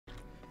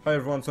Hi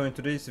everyone, so in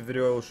today's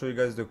video I will show you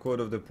guys the code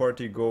of the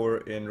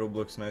Partygoer in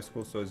Roblox High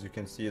School. So as you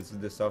can see, it's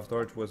this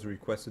avatar was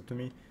requested to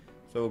me.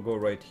 So I'll go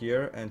right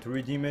here, and to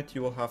redeem it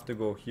you will have to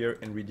go here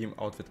and redeem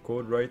outfit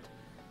code. Right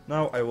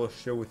now I will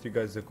share with you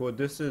guys the code.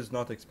 This is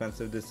not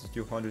expensive, this is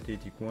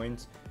 280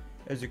 coins.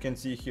 As you can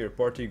see here,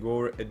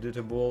 Partygoer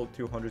editable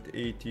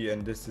 280,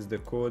 and this is the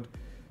code.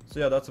 So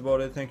yeah, that's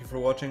about it. Thank you for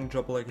watching.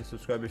 Drop a like and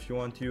subscribe if you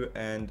want to,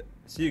 and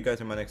see you guys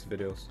in my next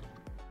videos.